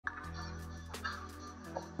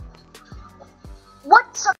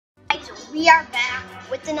What's up, guys? We are back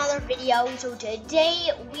with another video. So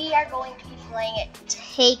today we are going to be playing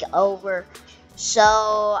Takeover. So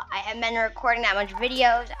I haven't been recording that much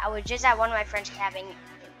videos. I was just at one of my friends' cabin. It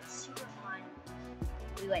was super fun.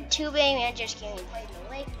 We went tubing, we had just came and played in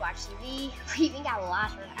the lake, watched TV. We even got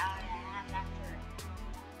lost for an hour and a half after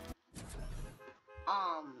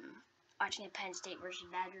watching a Penn State versus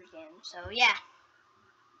Badgers game. So yeah.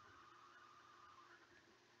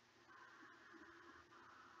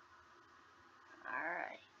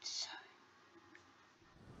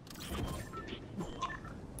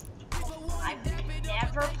 I've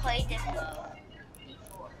never played this mode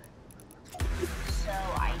before, so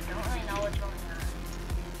I don't really know what's going on.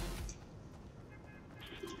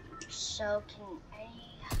 So can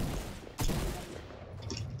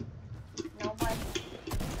nobody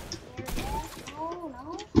hear that?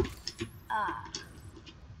 No.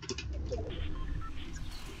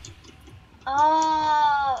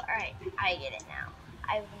 Oh, alright, I get it now.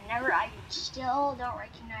 I still don't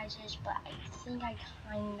recognize this, but I think I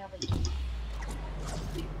kind of get it.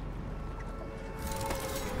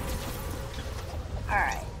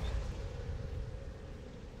 Alright.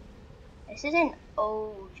 This is an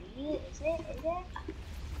OG, is it?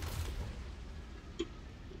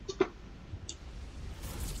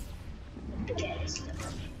 Yeah, this is a OG,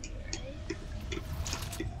 right?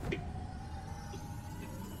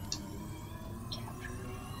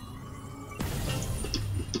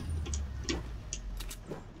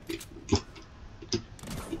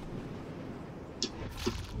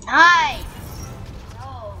 Nice!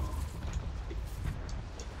 No.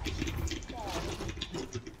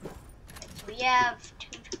 We have 2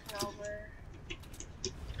 taken over.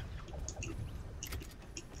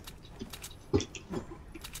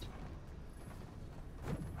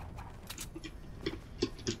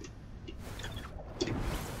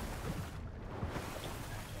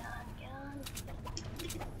 Get on.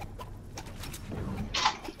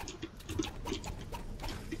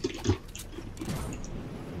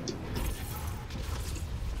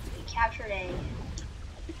 We captured A.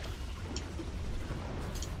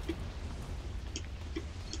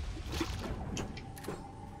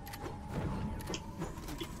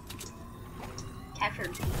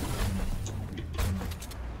 Captured B.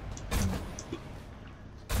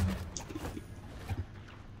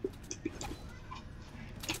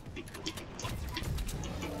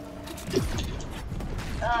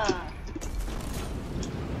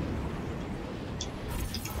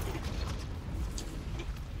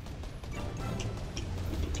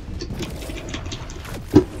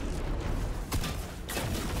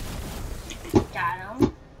 Got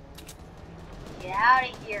him. Get out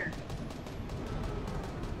of here.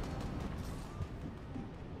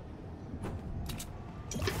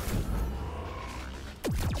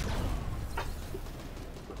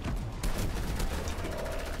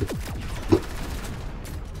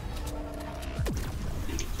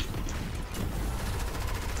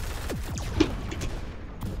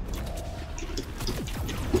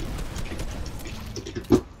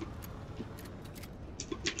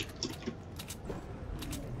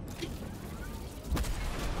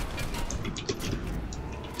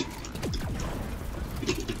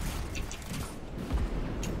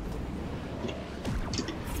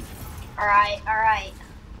 Alright.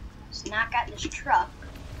 Let's knock out this truck.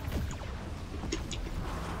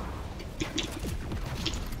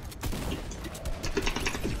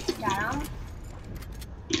 Got him.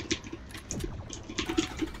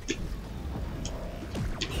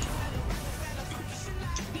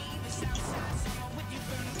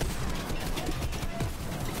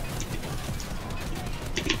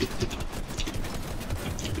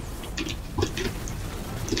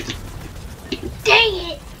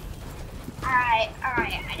 Dang it! Alright,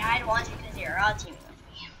 I died once because they were all teaming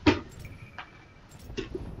with me.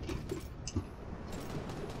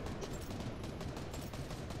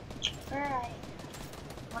 Alright.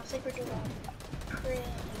 Looks like we're doing pretty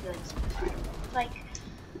good so far.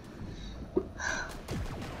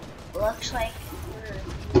 Looks like we're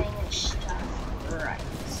doing this stuff right.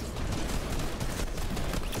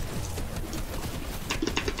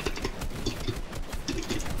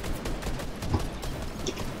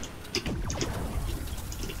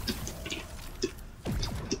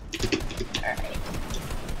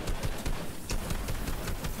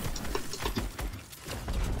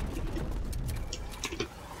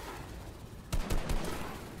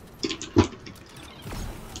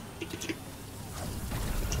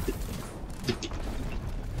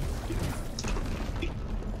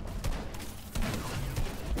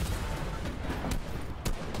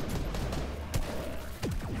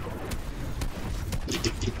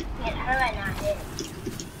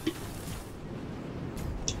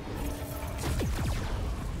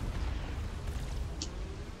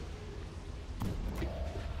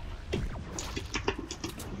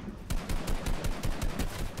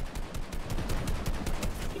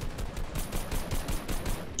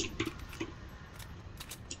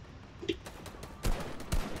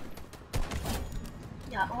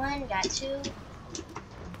 that too.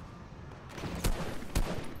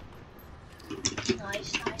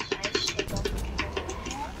 Nice, nice, nice. Take off.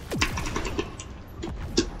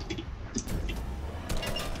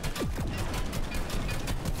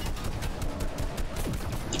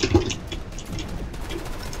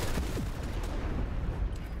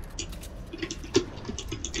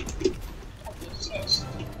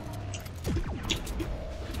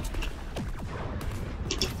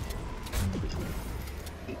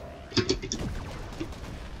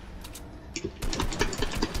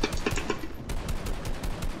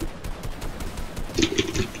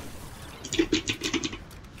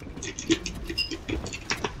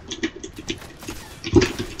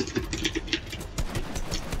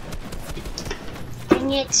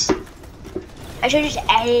 It. I should have just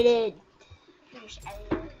edited.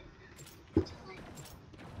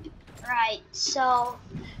 Right, so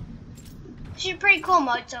this is a pretty cool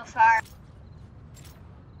mode so far.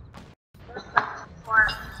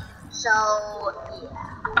 So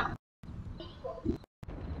yeah.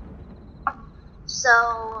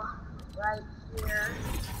 So right here.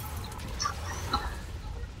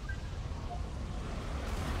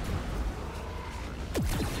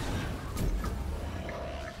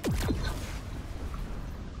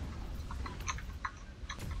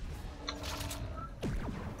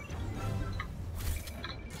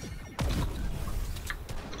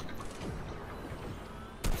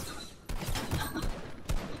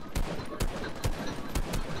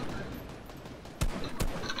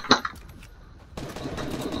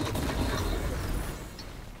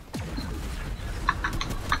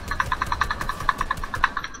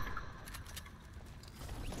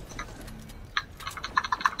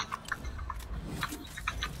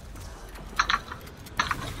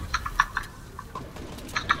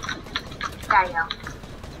 There you go.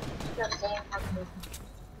 Just saying something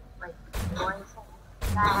like going from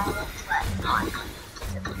that, but on.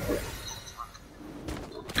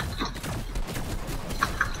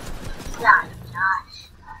 Yeah, gosh.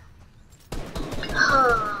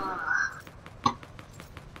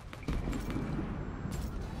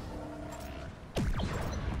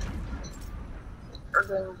 We're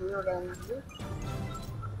getting weird and weird.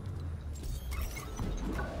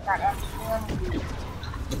 Got FORTNITE.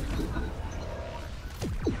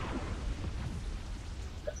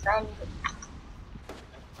 Defend.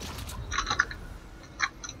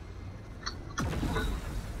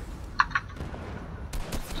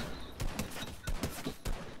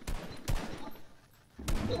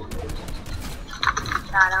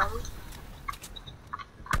 Got him.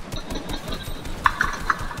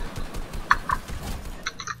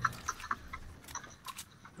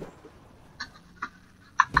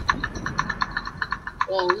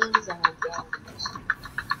 And use them again.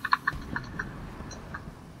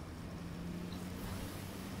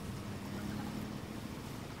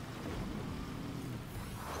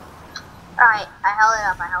 Alright, I held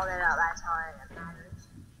it up, that's all that matters.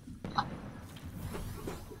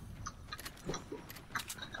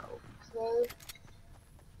 Okay.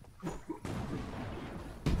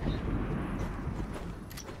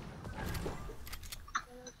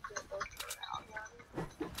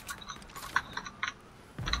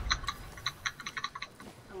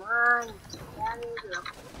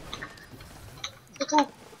 Come on,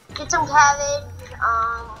 get some cabbage. I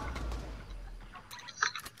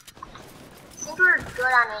think we're good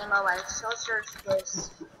on ammo. I still search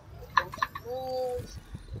this.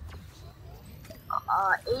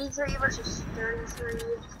 83 versus 33.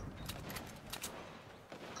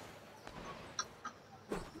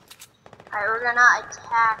 Alright, we're gonna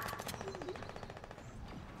attack.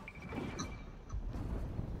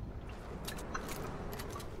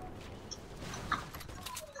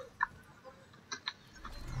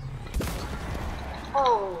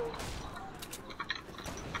 Oh.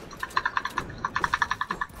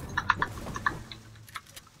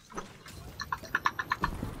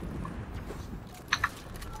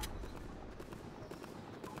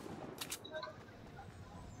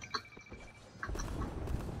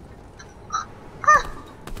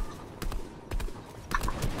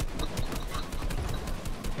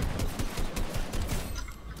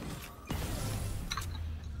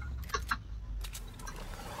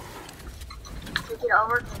 Take it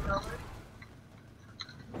over, take it over.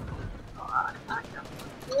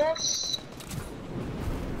 Yes.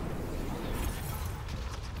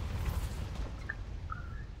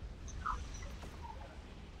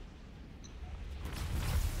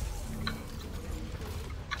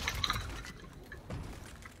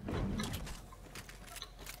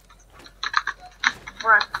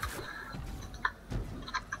 Run.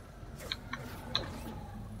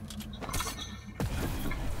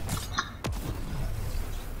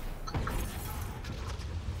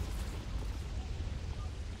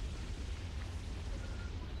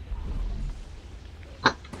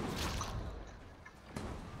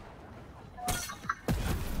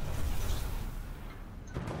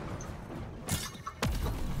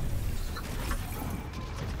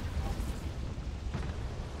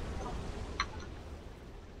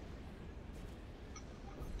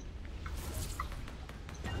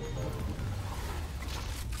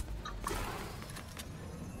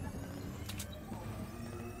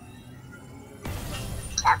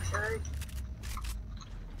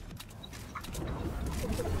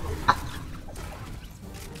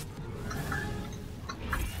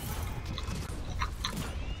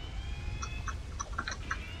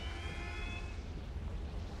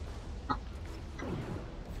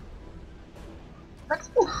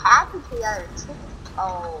 happened to the other two?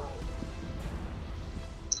 Oh.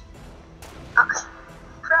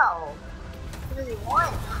 Bro. Because he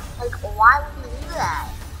won. Like, why would you do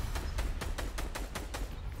that?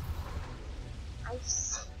 I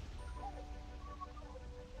see.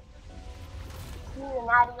 You did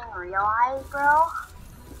not even realize, bro?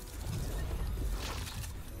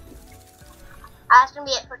 That's gonna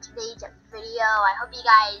be it for today's video. I hope you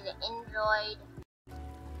guys enjoyed.